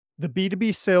The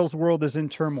B2B sales world is in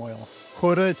turmoil.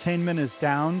 Quota attainment is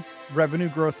down, revenue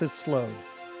growth has slowed,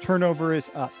 turnover is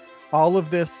up. All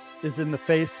of this is in the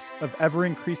face of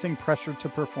ever-increasing pressure to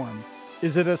perform.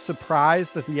 Is it a surprise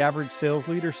that the average sales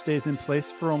leader stays in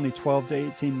place for only 12 to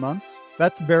 18 months?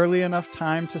 That's barely enough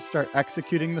time to start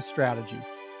executing the strategy.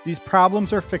 These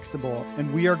problems are fixable,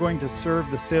 and we are going to serve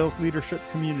the sales leadership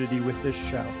community with this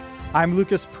show. I'm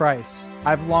Lucas Price.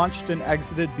 I've launched and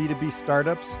exited B2B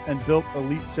startups and built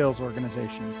elite sales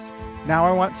organizations. Now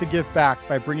I want to give back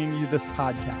by bringing you this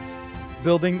podcast,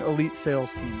 Building Elite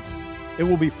Sales Teams. It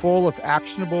will be full of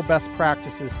actionable best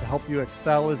practices to help you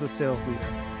excel as a sales leader.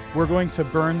 We're going to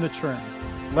burn the churn.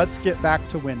 Let's get back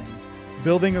to winning.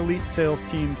 Building elite sales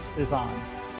teams is on.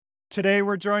 Today,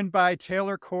 we're joined by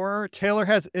Taylor Corr. Taylor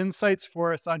has insights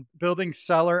for us on building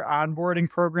seller onboarding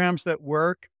programs that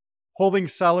work, holding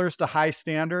sellers to high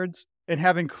standards, and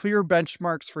having clear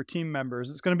benchmarks for team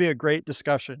members. It's going to be a great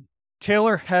discussion.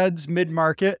 Taylor heads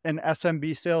mid-market and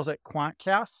SMB sales at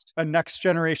Quantcast, a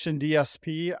next-generation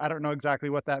DSP. I don't know exactly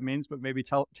what that means, but maybe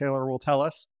Taylor will tell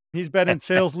us. He's been in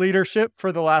sales leadership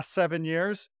for the last 7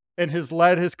 years and has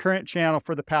led his current channel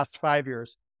for the past 5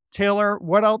 years. Taylor,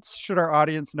 what else should our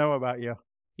audience know about you?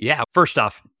 Yeah, first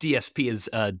off, DSP is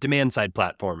a demand-side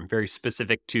platform, very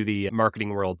specific to the marketing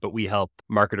world, but we help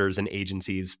marketers and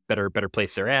agencies better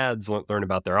place their ads, learn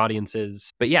about their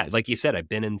audiences. But yeah, like you said, I've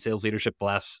been in sales leadership the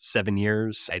last 7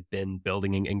 years. I've been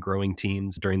building and growing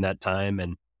teams during that time,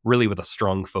 and really with a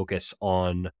strong focus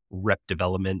on rep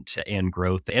development and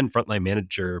growth and frontline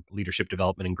manager leadership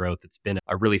development and growth. It's been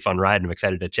a really fun ride, and I'm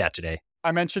excited to chat today.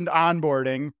 I mentioned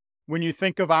onboarding. When you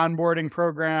think of onboarding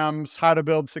programs, how to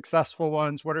build successful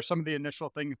ones, what are some of the initial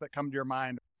things that come to your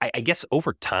mind? I guess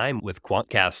over time with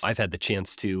Quantcast, I've had the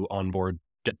chance to onboard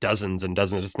dozens and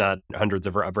dozens, if not hundreds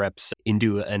of reps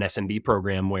into an SMB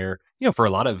program where, for a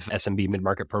lot of SMB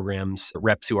mid-market programs,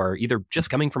 reps who are either just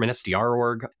coming from an SDR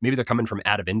org, maybe they're coming from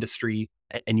out of industry,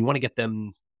 and you want to get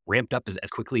them ramped up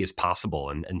as quickly as possible.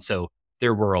 And so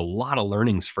there were a lot of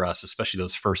learnings for us, especially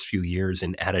those first few years,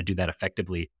 and how to do that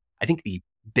effectively. I think the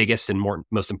biggest and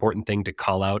most important thing to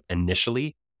call out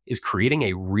initially is creating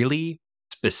a really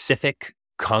specific,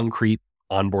 concrete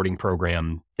onboarding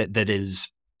program that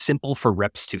is simple for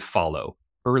reps to follow.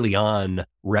 Early on,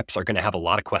 reps are going to have a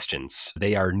lot of questions.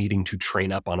 They are needing to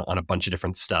train up on a bunch of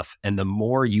different stuff. And the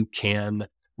more you can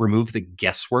remove the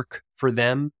guesswork for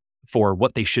them for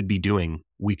what they should be doing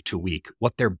week to week,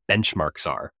 what their benchmarks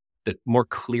are, the more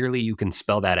clearly you can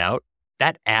spell that out,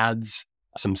 that adds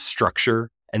some structure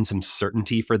and some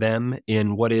certainty for them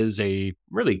in what is a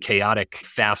really chaotic,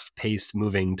 fast-paced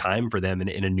moving time for them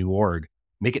in a new org.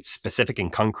 Make it specific and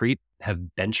concrete, have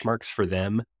benchmarks for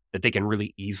them that they can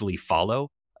really easily follow.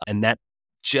 And that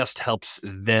just helps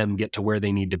them get to where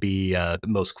they need to be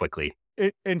most quickly.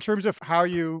 In terms of how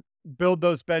you build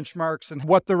those benchmarks and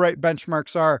what the right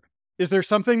benchmarks are, is there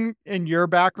something in your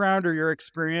background or your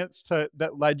experience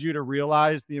that led you to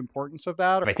realize the importance of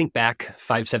that? I think back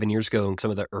 5-7 years ago in some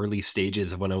of the early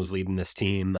stages of when I was leading this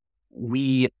team,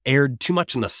 we erred too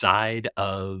much on the side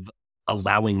of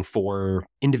allowing for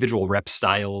individual rep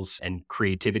styles and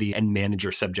creativity and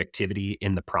manager subjectivity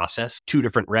in the process. 2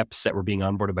 different reps that were being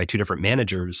onboarded by 2 different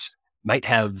managers might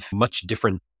have much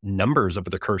different numbers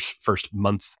over the first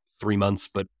month, 3 months,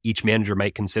 but each manager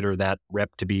might consider that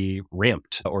rep to be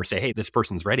ramped or say, hey, this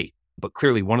person's ready. But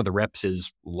clearly one of the reps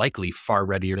is likely far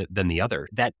readier than the other.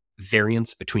 That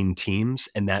variance between teams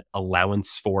and that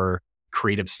allowance for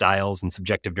creative styles and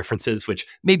subjective differences, which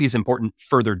maybe is important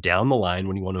further down the line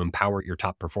when you want to empower your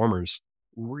top performers,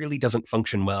 really doesn't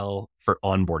function well for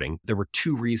onboarding. There were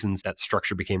 2 reasons that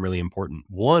structure became really important.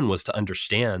 One was to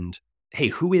understand, hey,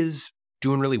 who is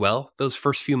doing really well those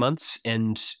first few months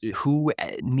and who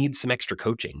needs some extra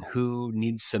coaching, who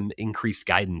needs some increased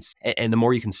guidance. And the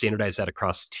more you can standardize that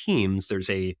across teams,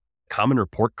 there's a common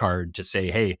report card to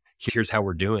say, hey, here's how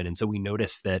we're doing. And so we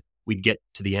noticed that we'd get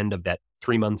to the end of that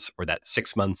 3 months or that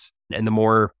 6 months. And the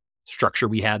more structure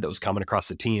we had that was common across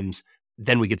the teams,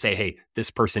 then we could say, hey,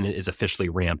 this person is officially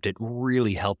ramped. It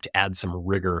really helped add some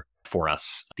rigor for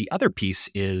us. The other piece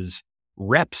is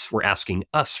reps were asking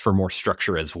us for more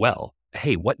structure as well.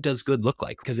 Hey, what does good look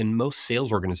like? Because in most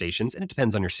sales organizations, and it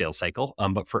depends on your sales cycle,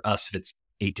 but for us, if it's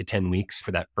 8 to 10 weeks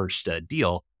for that first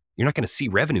deal, you're not going to see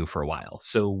revenue for a while.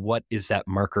 So what is that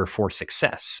marker for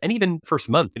success? And even first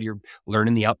month, you're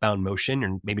learning the outbound motion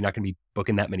and maybe not going to be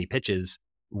booking that many pitches.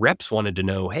 Reps wanted to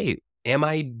know, hey, am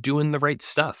I doing the right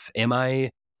stuff? Am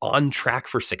I on track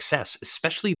for success?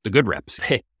 Especially the good reps.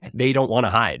 They don't want to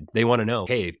hide. They want to know,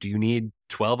 hey, do you need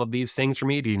 12 of these things for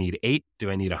me? Do you need 8?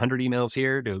 Do I need 100 emails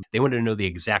here? They wanted to know the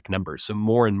exact numbers. So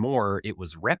more and more, it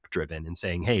was rep driven and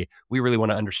saying, hey, we really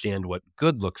want to understand what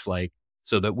good looks like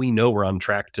so that we know we're on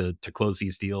track to close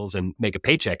these deals and make a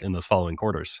paycheck in those following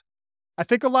quarters. I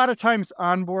think a lot of times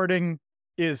onboarding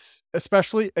is,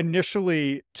 especially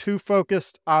initially, too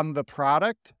focused on the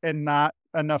product and not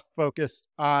enough focused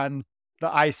on the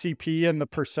ICP and the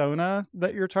persona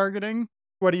that you're targeting.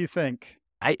 What do you think?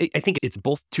 I think it's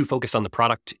both too focused on the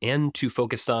product and too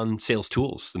focused on sales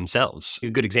tools themselves. A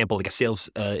good example, like a sales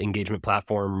engagement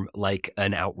platform, like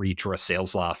an Outreach or a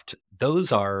Sales Loft,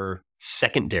 those are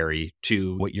secondary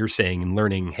to what you're saying and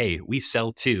learning, hey, we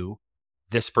sell to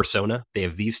this persona. They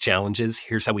have these challenges.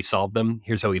 Here's how we solve them.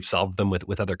 Here's how we've solved them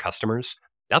with other customers.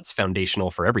 That's foundational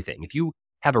for everything. If you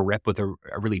have a rep with a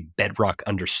really bedrock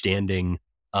understanding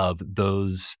of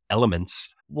those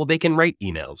elements, well, they can write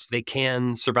emails. They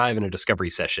can survive in a discovery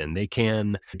session. They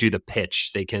can do the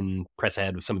pitch. They can press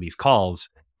ahead with some of these calls.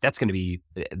 That's going to be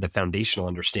the foundational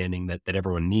understanding that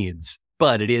everyone needs.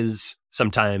 But it is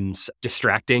sometimes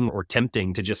distracting or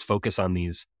tempting to just focus on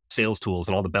these sales tools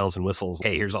and all the bells and whistles.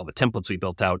 Hey, here's all the templates we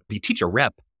built out. If you teach a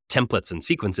rep templates and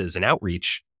sequences and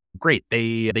outreach, great.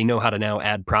 They know how to now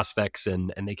add prospects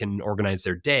and they can organize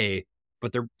their day,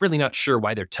 but they're really not sure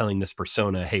why they're telling this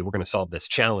persona, hey, we're going to solve this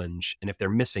challenge. And if they're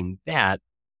missing that,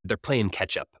 they're playing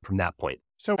catch up from that point.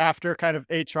 So after kind of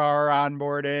HR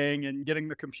onboarding and getting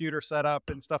the computer set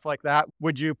up and stuff like that,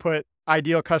 would you put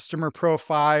ideal customer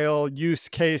profile, use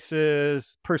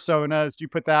cases, personas? Do you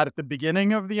put that at the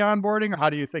beginning of the onboarding? Or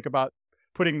how do you think about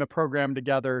putting the program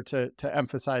together to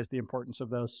emphasize the importance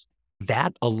of those?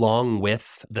 That, along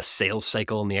with the sales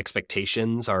cycle and the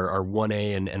expectations, are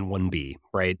 1A and 1B,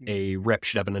 right? A rep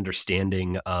should have an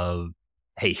understanding of,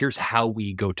 hey, here's how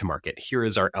we go to market. Here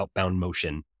is our outbound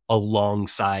motion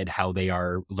alongside how they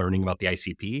are learning about the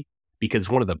ICP. Because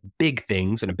one of the big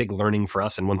things and a big learning for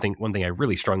us, and one thing I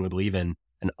really strongly believe in,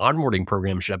 an onboarding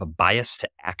program should have a bias to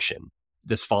action.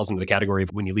 This falls into the category of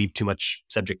when you leave too much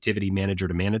subjectivity manager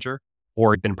to manager,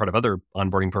 or been part of other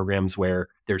onboarding programs where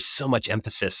there's so much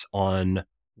emphasis on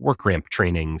work ramp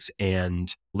trainings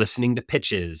and listening to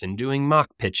pitches and doing mock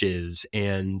pitches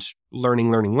and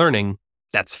learning.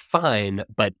 That's fine,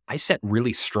 but I set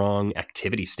really strong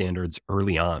activity standards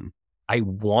early on. I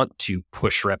want to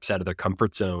push reps out of their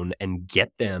comfort zone and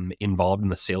get them involved in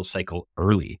the sales cycle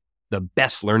early. The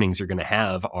best learnings you're going to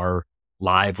have are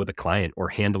live with a client or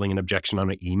handling an objection on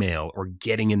an email or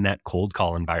getting in that cold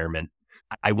call environment.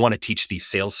 I want to teach the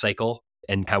sales cycle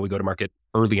and how we go to market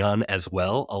early on as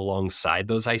well, alongside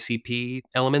those ICP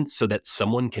elements, so that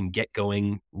someone can get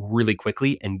going really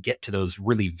quickly and get to those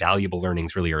really valuable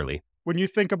learnings really early. When you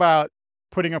think about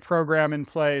putting a program in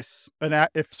place, and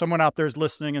if someone out there is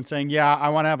listening and saying, yeah, I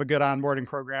want to have a good onboarding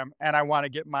program and I want to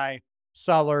get my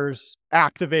sellers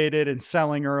activated and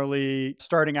selling early,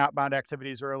 starting outbound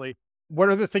activities early, what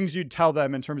are the things you'd tell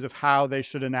them in terms of how they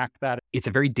should enact that? It's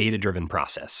a very data-driven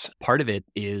process. Part of it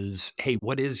is, hey,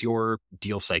 what is your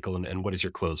deal cycle and what is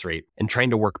your close rate? And trying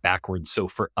to work backwards. So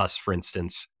for us, for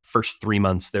instance, first 3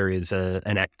 months, there is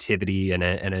an activity and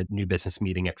a new business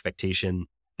meeting expectation.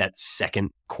 That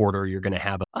second quarter, you're going to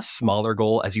have a smaller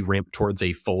goal as you ramp towards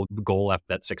a full goal after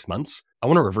that 6 months. I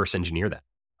want to reverse engineer that.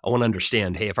 I want to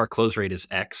understand, hey, if our close rate is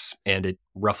X and it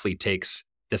roughly takes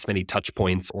this many touch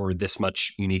points or this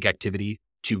much unique activity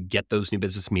to get those new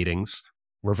business meetings,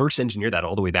 reverse engineer that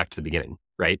all the way back to the beginning,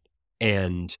 right?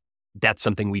 And that's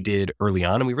something we did early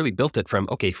on. And we really built it from,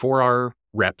 okay, for our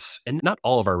reps, and not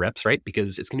all of our reps, right?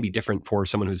 Because it's going to be different for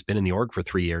someone who's been in the org for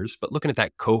 3 years, but looking at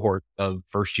that cohort of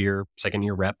first year, second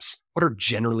year reps, what are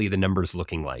generally the numbers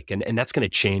looking like? And that's going to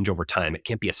change over time. It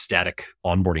can't be a static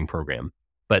onboarding program,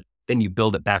 but then you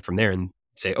build it back from there and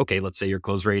say, okay, let's say your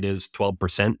close rate is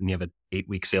 12% and you have an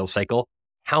 8-week sales cycle.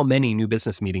 How many new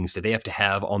business meetings do they have to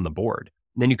have on the board?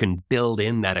 And then you can build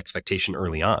in that expectation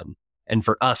early on. And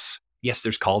for us, yes,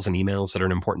 there's calls and emails that are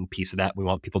an important piece of that. We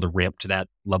want people to ramp to that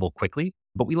level quickly,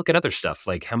 but we look at other stuff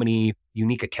like how many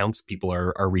unique accounts people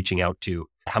are reaching out to,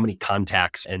 how many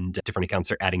contacts and different accounts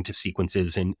they're adding to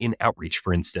sequences in outreach,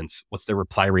 for instance. What's their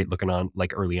reply rate looking on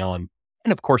like early on?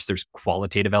 And of course, there's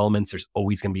qualitative elements. There's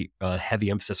always going to be a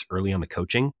heavy emphasis early on the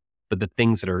coaching, but the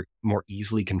things that are more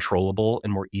easily controllable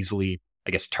and more easily, I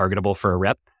guess, targetable for a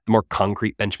rep, the more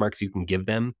concrete benchmarks you can give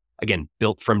them, again,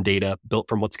 built from data, built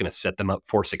from what's going to set them up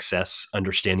for success,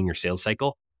 understanding your sales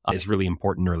cycle is really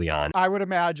important early on. I would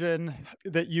imagine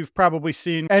that you've probably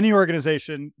seen any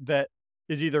organization that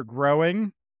is either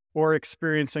growing or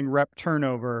experiencing rep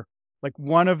turnover. Like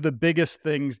one of the biggest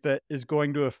things that is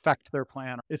going to affect their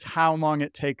plan is how long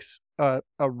it takes a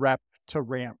rep to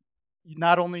ramp.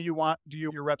 not only do you want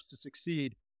your reps to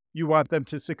succeed, you want them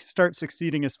to start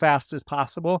succeeding as fast as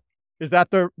possible. Is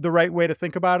that the right way to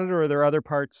think about it, or are there other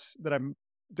parts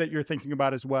that you're thinking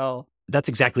about as well? That's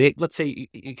exactly it. Let's say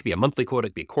it could be a monthly quota,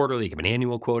 it could be a quarterly, it could be an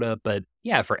annual quota. But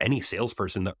yeah, for any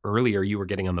salesperson, the earlier you are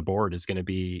getting on the board is going to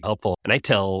be helpful. And I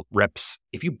tell reps,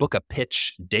 if you book a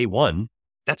pitch day one,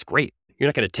 that's great. You're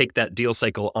not going to take that deal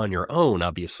cycle on your own,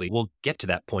 obviously. We'll get to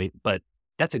that point, but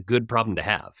that's a good problem to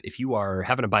have. If you are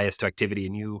having a bias to activity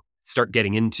and you start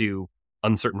getting into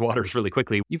uncertain waters really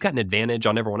quickly, you've got an advantage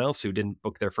on everyone else who didn't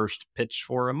book their first pitch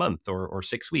for a month or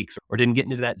 6 weeks or didn't get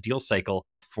into that deal cycle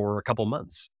for a couple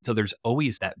months. So there's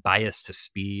always that bias to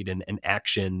speed and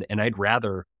action. And I'd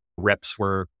rather reps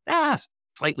were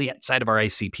slightly outside of our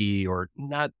ICP or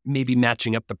not maybe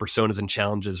matching up the personas and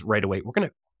challenges right away. We're going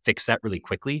to fix that really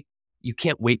quickly. You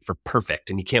can't wait for perfect,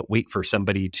 and you can't wait for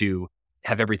somebody to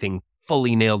have everything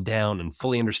fully nailed down and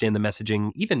fully understand the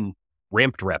messaging. Even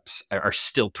ramped reps are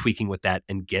still tweaking with that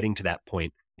and getting to that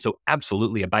point. So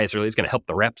absolutely, a bias early is going to help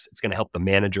the reps. It's going to help the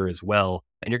manager as well.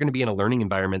 And you're going to be in a learning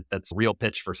environment that's real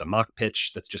pitch versus a mock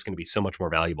pitch. That's just going to be so much more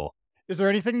valuable. Is there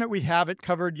anything that we haven't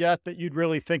covered yet that you'd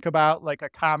really think about, like a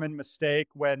common mistake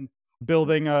when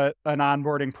building an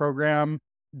onboarding program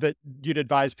that you'd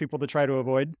advise people to try to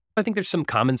avoid? I think there's some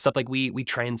common stuff like we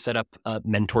try and set up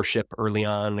mentorship early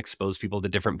on, expose people to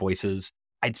different voices.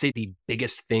 I'd say the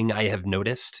biggest thing I have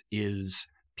noticed is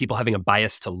people having a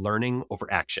bias to learning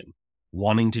over action,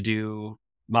 wanting to do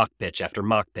mock pitch after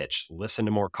mock pitch, listen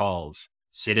to more calls,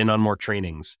 sit in on more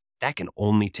trainings. That can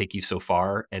only take you so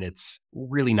far, and it's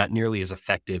really not nearly as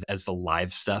effective as the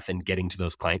live stuff and getting to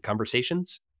those client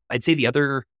conversations. I'd say the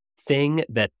other thing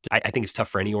that I think is tough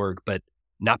for any org, but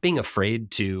not being afraid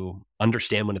to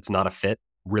understand when it's not a fit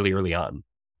really early on.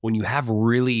 When you have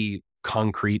really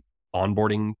concrete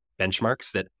onboarding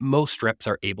benchmarks that most reps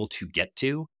are able to get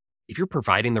to, if you're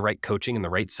providing the right coaching and the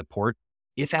right support,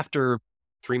 if after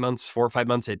 3 months, 4 or 5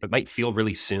 months, it might feel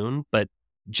really soon, but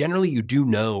generally you do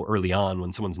know early on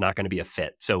when someone's not going to be a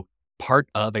fit. So part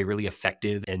of a really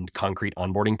effective and concrete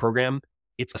onboarding program,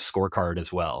 it's a scorecard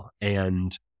as well.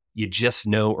 And you just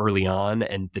know early on,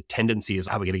 and the tendency is,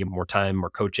 we got to give them more time, more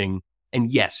coaching.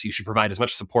 And yes, you should provide as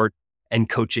much support and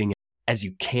coaching as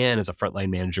you can as a frontline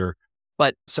manager.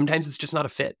 But sometimes it's just not a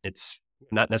fit. It's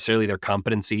not necessarily their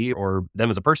competency or them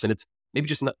as a person. It's maybe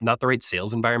just not the right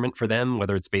sales environment for them,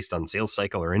 whether it's based on sales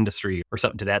cycle or industry or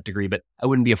something to that degree. But I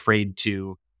wouldn't be afraid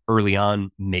to early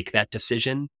on make that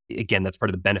decision. Again, that's part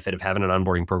of the benefit of having an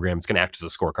onboarding program. It's going to act as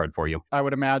a scorecard for you. I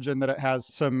would imagine that it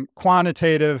has some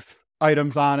quantitative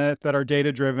items on it that are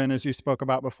data-driven, as you spoke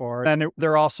about before. And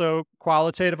there are also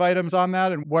qualitative items on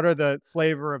that. And what are the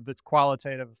flavor of the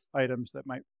qualitative items that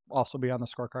might also be on the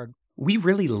scorecard? We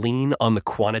really lean on the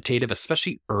quantitative,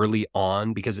 especially early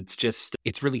on, because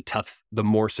it's really tough, the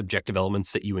more subjective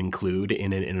elements that you include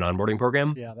in an onboarding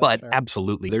program. Yeah, but fair.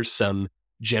 Absolutely, there's some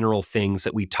general things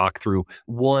that we talk through.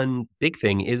 One big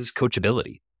thing is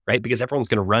coachability, right? Because everyone's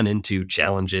going to run into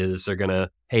challenges.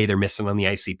 They're missing on the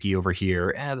ICP over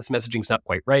here. This messaging's not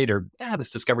quite right. Or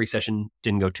this discovery session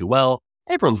didn't go too well.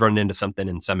 Everyone's running into something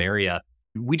in some area.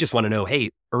 We just want to know,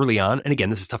 hey, early on, and again,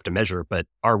 this is tough to measure, but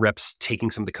are reps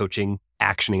taking some of the coaching,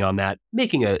 actioning on that,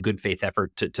 making a good faith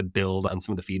effort to build on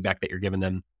some of the feedback that you're giving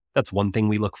them? That's one thing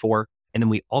we look for. And then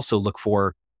we also look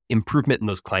for improvement in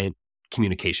those client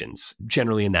communications,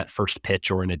 generally in that first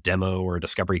pitch or in a demo or a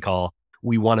discovery call.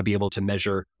 We want to be able to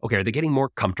measure, okay, are they getting more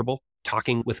comfortable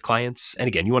talking with clients? And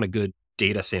again, you want a good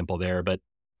data sample there, but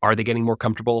are they getting more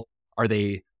comfortable? Are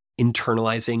they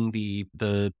internalizing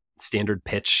the standard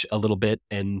pitch a little bit?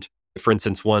 And for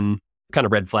instance, one kind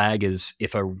of red flag is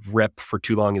if a rep for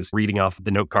too long is reading off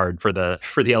the note card for the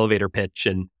elevator pitch,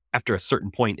 and after a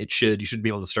certain point, you should be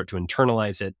able to start to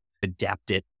internalize it,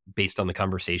 adapt it based on the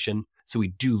conversation. So we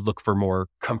do look for more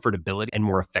comfortability and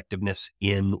more effectiveness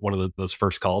in one of those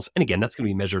first calls. And again, that's going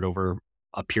to be measured over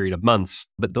a period of months.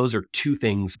 But those are two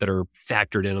things that are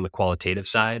factored in on the qualitative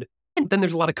side. And then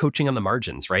there's a lot of coaching on the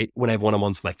margins, right? When I have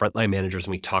one-on-ones with my frontline managers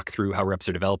and we talk through how reps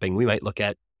are developing, we might look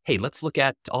at, hey, let's look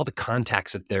at all the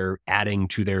contacts that they're adding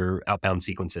to their outbound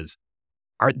sequences.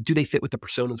 Do they fit with the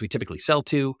personas we typically sell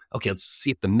to? Okay, let's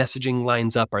see if the messaging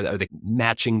lines up. Are they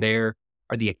matching there?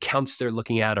 Are the accounts they're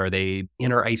looking at, are they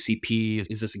in our ICP?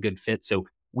 Is this a good fit? So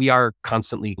we are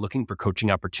constantly looking for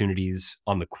coaching opportunities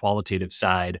on the qualitative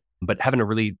side, but having a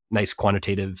really nice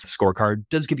quantitative scorecard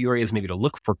does give you areas maybe to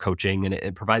look for coaching, and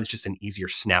it provides just an easier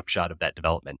snapshot of that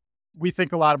development. We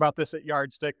think a lot about this at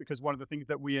Yardstick because one of the things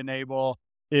that we enable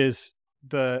is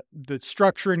the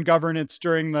structure and governance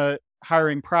during the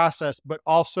hiring process, but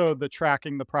also the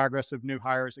tracking the progress of new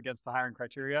hires against the hiring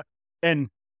criteria. And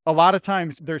A lot of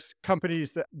times there's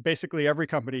companies that basically every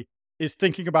company is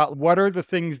thinking about what are the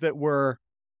things that we're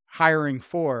hiring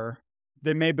for.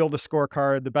 They may build a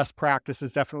scorecard. The best practice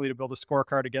is definitely to build a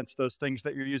scorecard against those things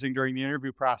that you're using during the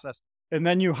interview process. And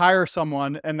then you hire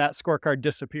someone and that scorecard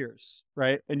disappears,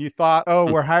 right? And you thought,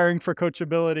 oh, we're hiring for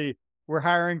coachability. We're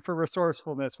hiring for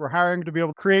resourcefulness. We're hiring to be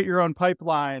able to create your own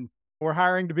pipeline. We're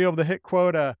hiring to be able to hit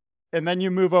quota. And then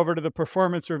you move over to the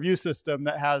performance review system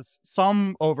that has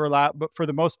some overlap, but for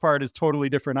the most part is totally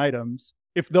different items.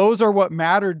 If those are what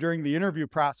mattered during the interview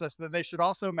process, then they should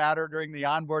also matter during the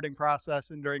onboarding process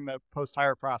and during the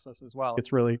post-hire process as well.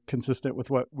 It's really consistent with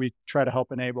what we try to help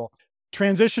enable.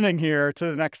 Transitioning here to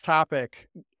the next topic,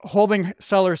 holding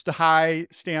sellers to high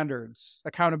standards,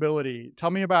 accountability.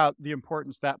 Tell me about the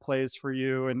importance that plays for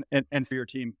you and for your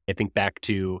team. I think back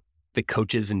to the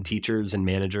coaches and teachers and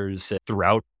managers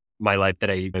throughout my life that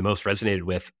I most resonated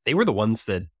with. They were the ones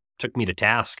that took me to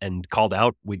task and called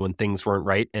out when things weren't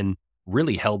right and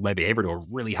really held my behavior to a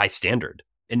really high standard.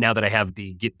 And now that I have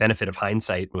the benefit of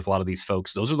hindsight with a lot of these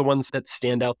folks, those are the ones that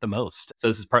stand out the most. So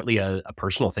this is partly a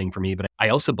personal thing for me, but I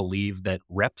also believe that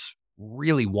reps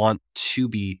really want to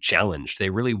be challenged. They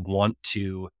really want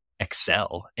to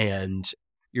excel. And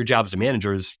your job as a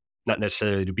manager is not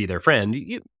necessarily to be their friend.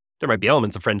 There might be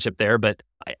elements of friendship there, but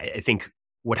I think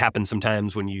what happens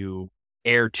sometimes when you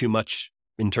err too much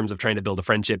in terms of trying to build a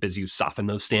friendship is you soften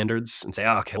those standards and say,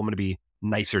 oh, okay, I'm going to be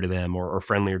nicer to them or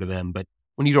friendlier to them. But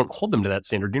when you don't hold them to that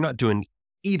standard, you're not doing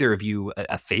either of you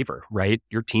a favor, right?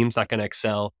 Your team's not going to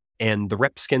excel and the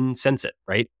reps can sense it,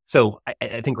 right? So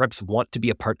I think reps want to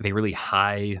be a part of a really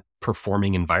high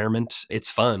performing environment. It's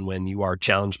fun when you are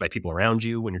challenged by people around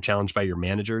you, when you're challenged by your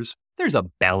managers. There's a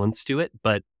balance to it,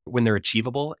 but when they're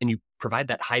achievable and you provide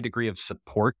that high degree of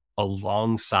support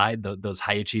alongside those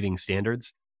high achieving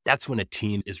standards, that's when a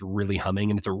team is really humming,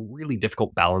 and it's a really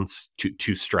difficult balance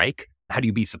to strike. How do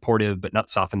you be supportive but not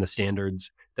soften the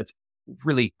standards? That's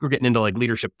really, we're getting into like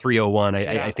leadership 301.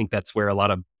 I think that's where a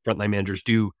lot of frontline managers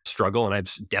do struggle, and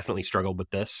I've definitely struggled with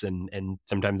this, and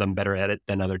sometimes I'm better at it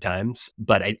than other times.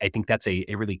 But I think that's a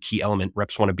really key element.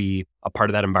 Reps want to be a part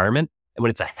of that environment. And when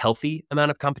it's a healthy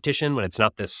amount of competition, when it's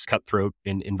not this cutthroat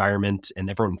environment and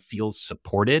everyone feels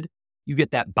supported, you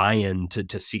get that buy-in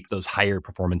to seek those higher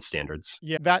performance standards.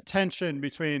 Yeah, that tension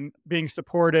between being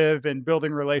supportive and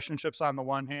building relationships on the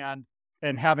one hand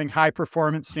and having high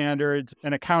performance standards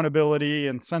and accountability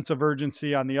and sense of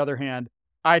urgency on the other hand,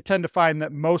 I tend to find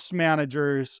that most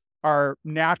managers are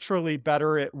naturally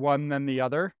better at one than the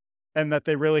other, and that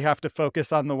they really have to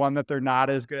focus on the one that they're not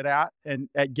as good at and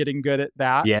at getting good at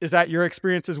that. Yeah. Is that your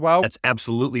experience as well? That's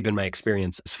absolutely been my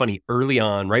experience. It's funny, early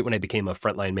on, right when I became a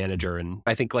frontline manager, and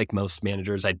I think like most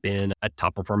managers, I'd been a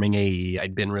top performing AE.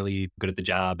 I'd been really good at the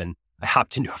job, and I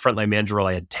hopped into a frontline manager role.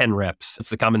 I had 10 reps.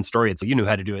 It's a common story. It's like, you knew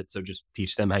how to do it, so just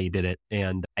teach them how you did it.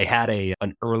 And I had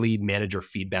an early manager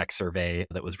feedback survey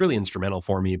that was really instrumental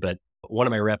for me. But one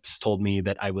of my reps told me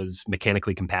that I was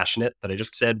mechanically compassionate, that I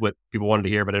just said what people wanted to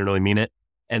hear, but I didn't really mean it.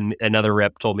 And another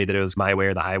rep told me that it was my way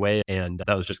or the highway. And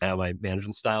that was just how my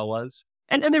management style was.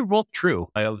 And they were both true.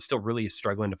 I was still really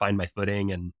struggling to find my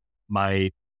footing. And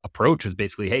my approach was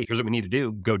basically, hey, here's what we need to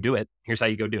do. Go do it. Here's how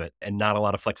you go do it. And not a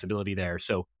lot of flexibility there.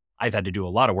 So I've had to do a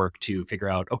lot of work to figure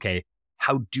out, okay,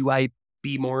 how do I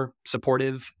be more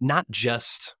supportive? Not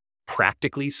just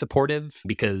practically supportive,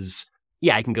 because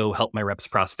yeah, I can go help my reps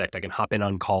prospect. I can hop in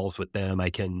on calls with them.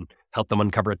 I can help them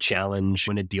uncover a challenge,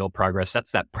 win a deal progress.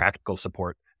 That's that practical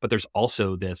support. But there's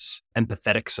also this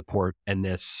empathetic support and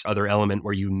this other element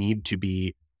where you need to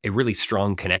be a really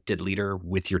strong connected leader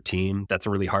with your team. That's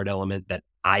a really hard element that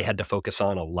I had to focus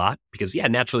on a lot because yeah,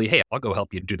 naturally, hey, I'll go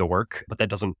help you do the work, but that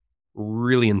doesn't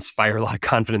really inspire a lot of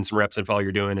confidence in reps if all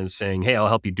you're doing is saying, hey, I'll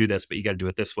help you do this, but you got to do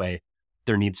it this way.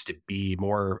 There needs to be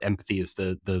more empathy is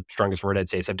the strongest word I'd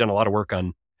say. So I've done a lot of work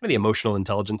on the emotional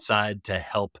intelligence side to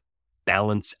help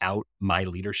balance out my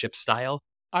leadership style.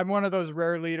 I'm one of those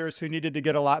rare leaders who needed to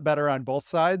get a lot better on both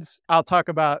sides. I'll talk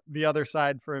about the other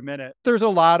side for a minute. There's a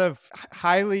lot of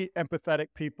highly empathetic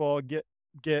people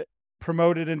get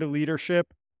promoted into leadership.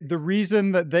 The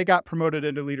reason that they got promoted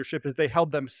into leadership is they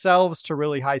held themselves to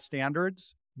really high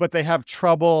standards, but they have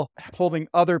trouble holding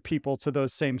other people to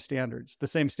those same standards, the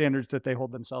same standards that they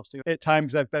hold themselves to. At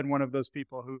times, I've been one of those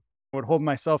people who would hold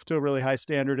myself to a really high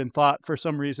standard and thought for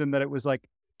some reason that it was like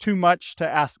too much to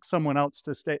ask someone else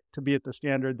to be at the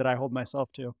standard that I hold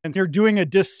myself to. And you're doing a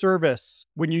disservice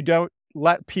when you don't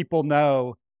let people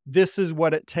know this is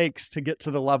what it takes to get to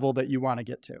the level that you want to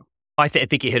get to. I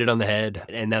think you hit it on the head.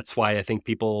 And that's why I think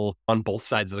people on both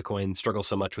sides of the coin struggle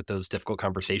so much with those difficult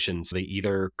conversations. They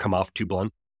either come off too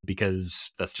blunt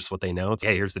because that's just what they know. It's,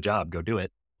 hey, here's the job, go do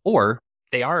it. Or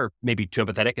they are maybe too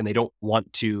empathetic and they don't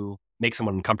want to make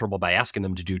someone uncomfortable by asking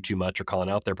them to do too much or calling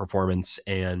out their performance.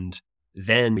 And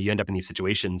then you end up in these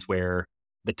situations where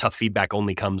the tough feedback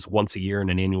only comes once a year in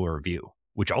an annual review,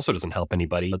 which also doesn't help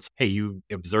anybody. It's, hey, you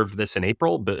observed this in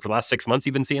April, but for the last 6 months,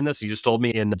 you've been seeing this. You just told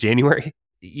me in January.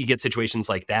 You get situations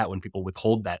like that when people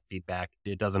withhold that feedback.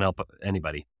 It doesn't help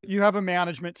anybody. You have a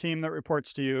management team that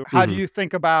reports to you. How do you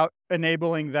think about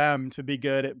enabling them to be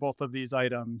good at both of these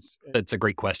items? That's a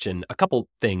great question. A couple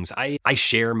things. I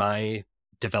share my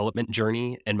development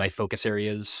journey and my focus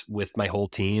areas with my whole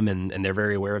team, and they're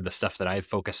very aware of the stuff that I've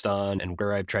focused on and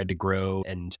where I've tried to grow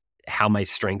and how my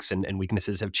strengths and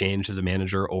weaknesses have changed as a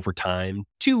manager over time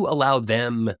to allow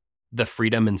them the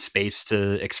freedom and space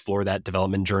to explore that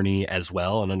development journey as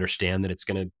well and understand that it's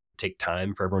going to take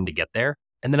time for everyone to get there.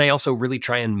 And then I also really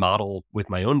try and model with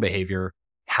my own behavior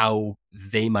how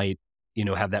they might,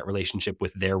 have that relationship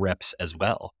with their reps as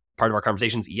well. Part of our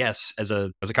conversations, yes, as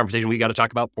a conversation, we got to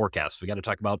talk about forecasts. We got to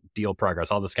talk about deal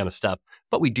progress, all this kind of stuff.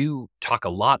 But we do talk a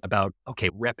lot about, okay,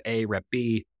 rep A, rep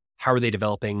B, how are they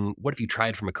developing? What have you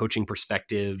tried from a coaching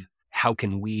perspective? How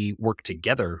can we work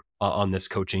together on this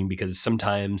coaching? Because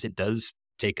sometimes it does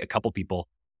take a couple people.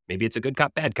 Maybe it's a good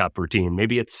cop, bad cop routine.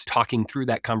 Maybe it's talking through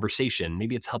that conversation.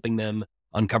 Maybe it's helping them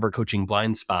uncover coaching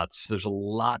blind spots. There's a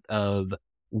lot of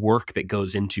work that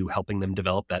goes into helping them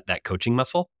develop that coaching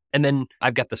muscle. And then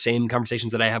I've got the same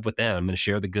conversations that I have with them. I'm going to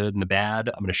share the good and the bad.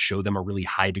 I'm going to show them a really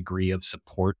high degree of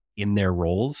support in their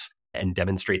roles and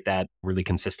demonstrate that really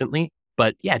consistently.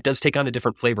 But yeah, it does take on a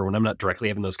different flavor when I'm not directly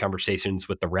having those conversations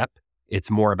with the rep. It's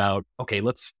more about, okay,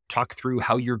 let's talk through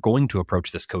how you're going to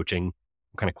approach this coaching.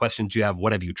 What kind of questions do you have?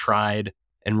 What have you tried?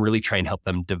 And really try and help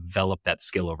them develop that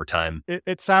skill over time.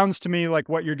 It sounds to me like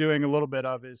what you're doing a little bit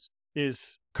of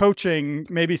is coaching,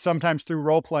 maybe sometimes through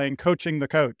role playing, coaching the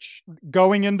coach.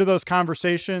 Going into those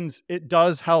conversations, it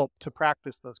does help to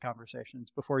practice those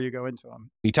conversations before you go into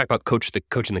them. You talk about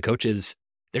coaching the coaches.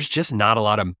 There's just not a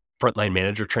lot of frontline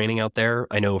manager training out there.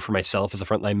 I know for myself as a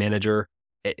frontline manager,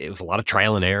 it was a lot of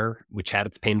trial and error, which had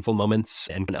its painful moments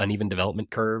and an uneven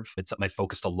development curve. It's something I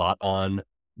focused a lot on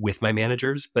with my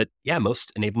managers. But yeah,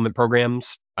 most enablement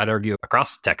programs, I'd argue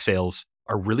across tech sales,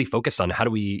 are really focused on how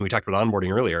do we talked about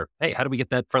onboarding earlier. Hey, how do we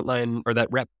get that frontline or that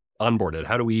rep onboarded?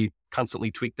 How do we constantly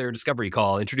tweak their discovery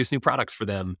call, introduce new products for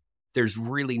them? There's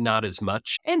really not as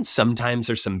much. And sometimes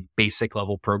there's some basic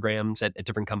level programs at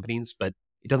different companies, but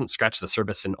it doesn't scratch the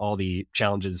surface in all the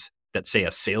challenges that, say,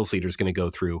 a sales leader is going to go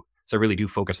through. So I really do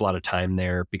focus a lot of time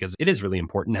there because it is really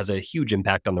important, has a huge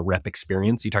impact on the rep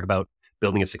experience. You talk about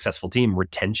building a successful team.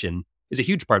 Retention is a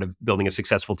huge part of building a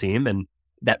successful team. And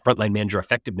that frontline manager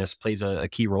effectiveness plays a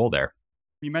key role there.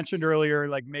 You mentioned earlier,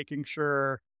 like making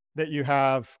sure that you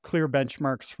have clear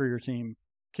benchmarks for your team.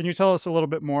 Can you tell us a little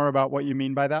bit more about what you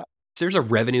mean by that? So there's a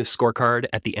revenue scorecard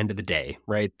at the end of the day,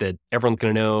 right? That everyone's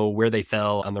going to know where they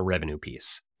fell on the revenue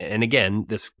piece. And again,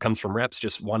 this comes from reps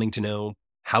just wanting to know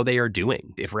how they are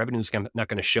doing. If revenue is not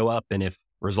going to show up and if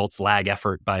results lag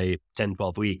effort by 10,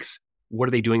 12 weeks, what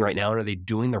are they doing right now? And are they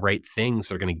doing the right things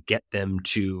that are going to get them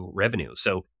to revenue?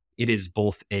 So it is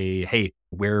both a, hey,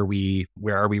 where are we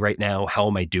right now? How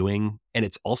am I doing? And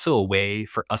it's also a way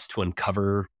for us to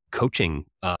uncover coaching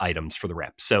items for the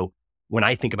reps. So when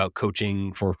I think about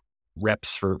coaching for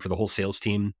reps for the whole sales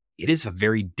team, it is a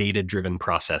very data-driven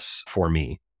process for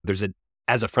me.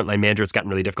 As a frontline manager, it's gotten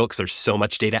really difficult because there's so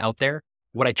much data out there.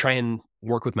 What I try and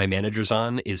work with my managers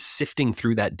on is sifting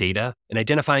through that data and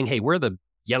identifying, hey, where are the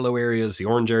yellow areas, the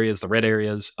orange areas, the red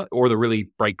areas, or the really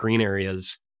bright green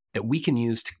areas that we can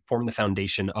use to form the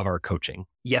foundation of our coaching.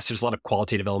 Yes, there's a lot of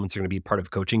qualitative elements that are going to be part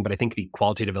of coaching, but I think the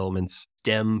qualitative elements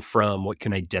stem from what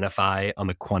can identify on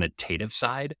the quantitative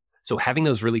side. So having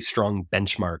those really strong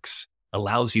benchmarks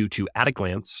allows you to, at a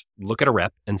glance, look at a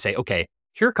rep and say, okay,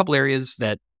 here are a couple areas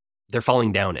that they're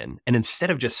falling down in. And instead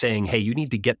of just saying, hey, you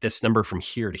need to get this number from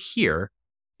here to here,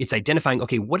 it's identifying,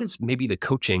 okay, what is maybe the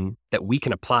coaching that we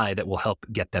can apply that will help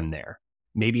get them there?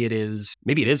 Maybe it is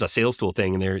a sales tool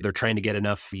thing and they're trying to get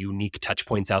enough unique touch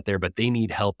points out there, but they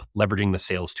need help leveraging the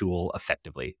sales tool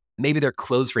effectively. Maybe their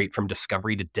close rate from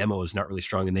discovery to demo is not really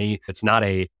strong and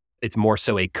it's more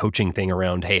so a coaching thing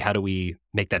around, hey, how do we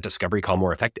make that discovery call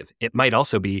more effective? It might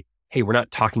also be, hey, we're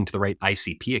not talking to the right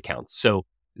ICP accounts. So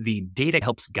the data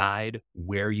helps guide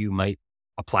where you might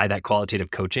apply that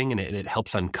qualitative coaching and it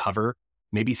helps uncover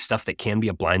maybe stuff that can be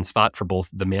a blind spot for both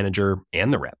the manager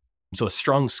and the rep. So a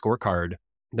strong scorecard,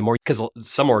 because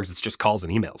some orgs, it's just calls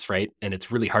and emails, right? And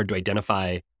it's really hard to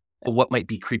identify what might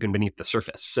be creeping beneath the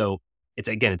surface. So it's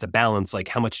a balance, like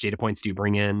how much data points do you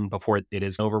bring in before it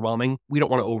is overwhelming? We don't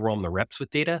want to overwhelm the reps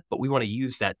with data, but we want to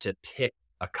use that to pick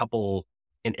a couple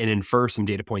and infer some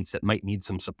data points that might need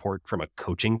some support from a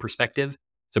coaching perspective.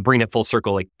 So bringing it full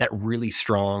circle, like that really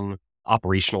strong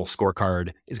operational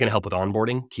scorecard is going to help with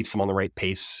onboarding, keeps them on the right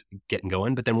pace, getting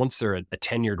going. But then once they're a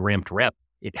tenured ramped rep,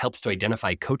 it helps to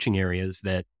identify coaching areas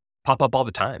that pop up all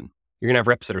the time. You're going to have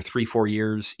reps that are 3-4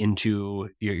 years into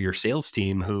your sales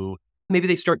team who maybe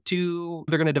they're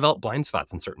going to develop blind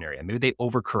spots in certain areas. Maybe they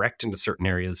overcorrect into certain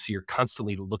areas. So you're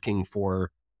constantly looking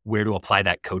for where to apply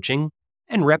that coaching.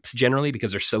 And reps generally,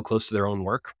 because they're so close to their own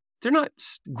work, they're not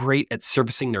great at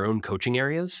servicing their own coaching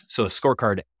areas. So a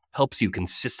scorecard helps you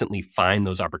consistently find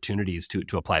those opportunities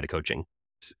to apply the coaching.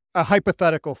 A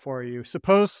hypothetical for you.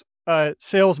 Suppose a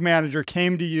sales manager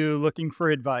came to you looking for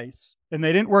advice and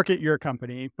they didn't work at your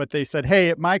company, but they said, hey,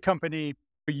 at my company,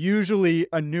 usually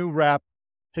a new rep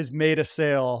has made a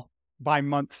sale by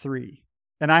month 3.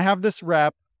 And I have this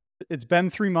rep, it's been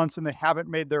 3 months and they haven't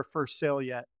made their first sale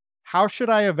yet. How should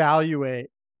I evaluate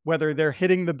whether they're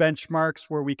hitting the benchmarks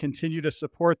where we continue to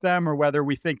support them or whether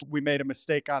we think we made a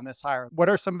mistake on this hire? What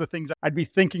are some of the things I'd be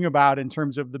thinking about in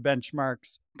terms of the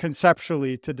benchmarks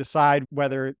conceptually to decide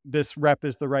whether this rep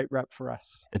is the right rep for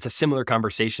us? It's a similar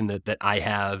conversation that I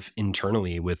have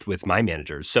internally with my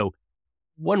managers. So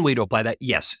one way to apply that,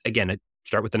 yes, again,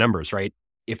 start with the numbers, right?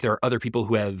 If there are other people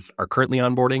who are currently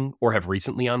onboarding or have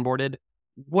recently onboarded,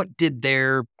 what did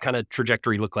their kind of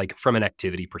trajectory look like from an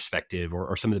activity perspective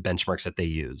or some of the benchmarks that they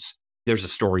use? There's a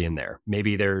story in there.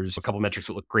 Maybe there's a couple of metrics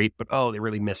that look great, but they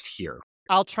really missed here.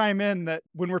 I'll chime in that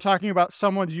when we're talking about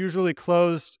someone's usually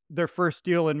closed their first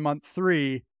deal in month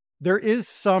 3, there is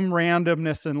some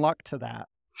randomness and luck to that.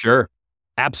 Sure.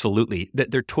 Absolutely.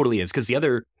 There totally is.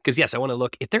 Because yes, I want to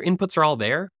look, if their inputs are all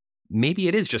there, maybe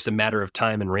it is just a matter of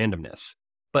time and randomness.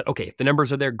 But okay, if the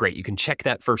numbers are there, great. You can check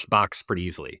that first box pretty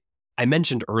easily. I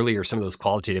mentioned earlier some of those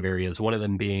qualitative areas, one of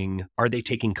them being, are they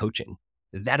taking coaching?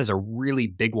 That is a really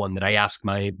big one that I ask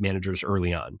my managers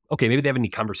early on. Okay, maybe they haven't any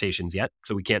conversations yet,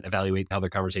 so we can't evaluate how their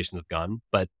conversations have gone.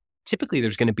 But typically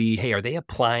there's going to be, hey, are they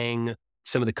applying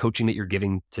some of the coaching that you're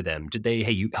giving to them?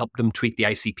 You helped them tweak the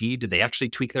ICP? Did they actually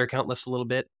tweak their account list a little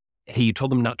bit? Hey, you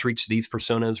told them not to reach these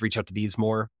personas, reach out to these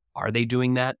more. Are they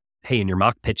doing that? Hey, in your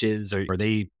mock pitches, are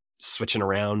they switching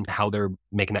around how they're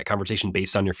making that conversation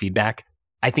based on your feedback?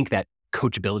 I think that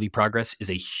coachability progress is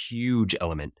a huge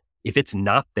element. If it's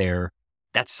not there,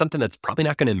 that's something that's probably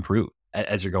not going to improve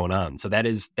as you're going on. So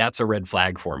that's a red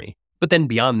flag for me. But then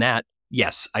beyond that,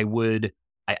 yes,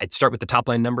 I'd start with the top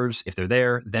line numbers. If they're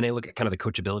there, then I look at kind of the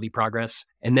coachability progress.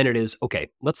 And then it is, okay,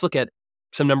 let's look at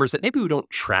some numbers that maybe we don't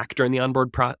track during the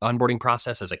onboarding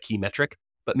process as a key metric,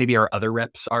 but maybe our other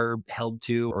reps are held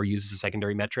to or use as a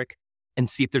secondary metric, and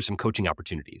see if there's some coaching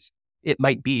opportunities. It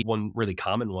might be one really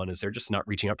common one is they're just not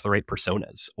reaching out to the right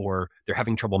personas or they're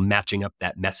having trouble matching up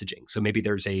that messaging. So maybe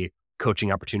there's a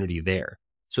coaching opportunity there.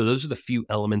 So those are the few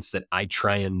elements that I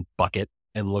try and bucket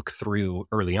and look through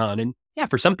early on. And yeah,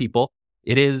 for some people,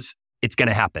 it's going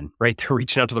to happen, right? They're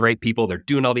reaching out to the right people. They're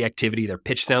doing all the activity. Their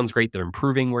pitch sounds great. They're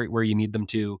improving where you need them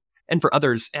to. And for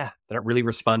others, they're not really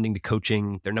responding to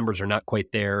coaching. Their numbers are not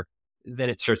quite there. Then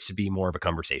it starts to be more of a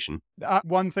conversation.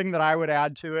 One thing that I would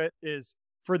add to it is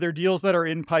for their deals that are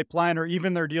in pipeline or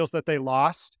even their deals that they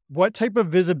lost, what type of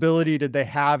visibility did they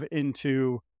have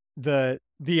into the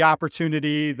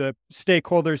opportunity, the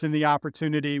stakeholders in the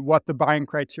opportunity, what the buying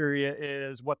criteria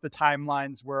is, what the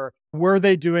timelines were? Were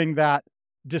they doing that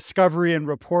discovery and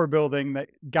rapport building that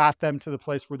got them to the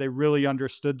place where they really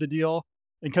understood the deal?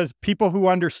 Because people who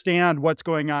understand what's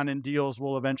going on in deals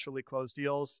will eventually close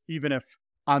deals, even if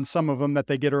on some of them that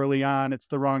they get early on, it's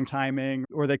the wrong timing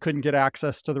or they couldn't get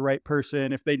access to the right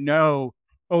person. If they know,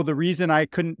 the reason I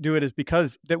couldn't do it is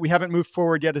because that we haven't moved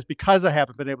forward yet is because I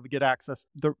haven't been able to get access to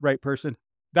the right person.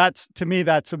 To me,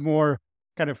 that's a more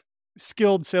kind of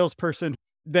skilled salesperson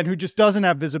than who just doesn't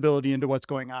have visibility into what's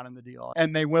going on in the deal.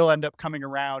 And they will end up coming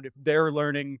around if they're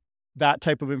learning that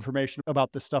type of information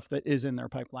about the stuff that is in their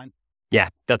pipeline. Yeah,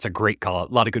 that's a great call.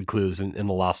 A lot of good clues in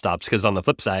the lost stops. Because on the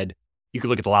flip side, you could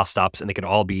look at the lost stops and they could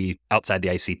all be outside the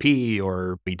ICP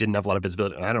or we didn't have a lot of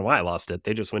visibility. I don't know why I lost it.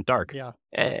 They just went dark. Yeah.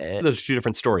 Those are two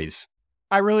different stories.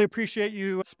 I really appreciate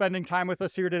you spending time with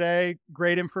us here today.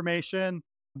 Great information.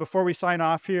 Before we sign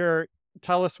off here,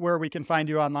 tell us where we can find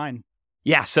you online.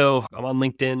 Yeah, so I'm on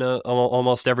LinkedIn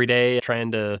almost every day,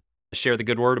 trying to share the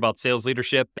good word about sales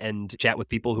leadership and chat with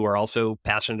people who are also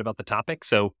passionate about the topic.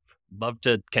 So love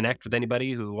to connect with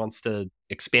anybody who wants to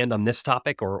expand on this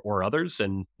topic or others.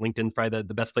 And LinkedIn's probably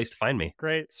the best place to find me.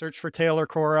 Great. Search for Taylor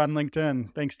Core on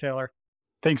LinkedIn. Thanks, Taylor.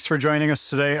 Thanks for joining us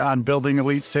today on Building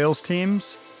Elite Sales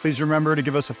Teams. Please remember to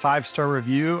give us a 5-star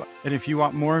review. And if you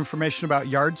want more information about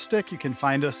Yardstick, you can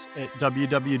find us at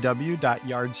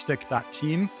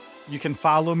www.yardstick.team. You can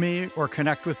follow me or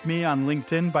connect with me on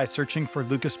LinkedIn by searching for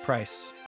Lucas Price.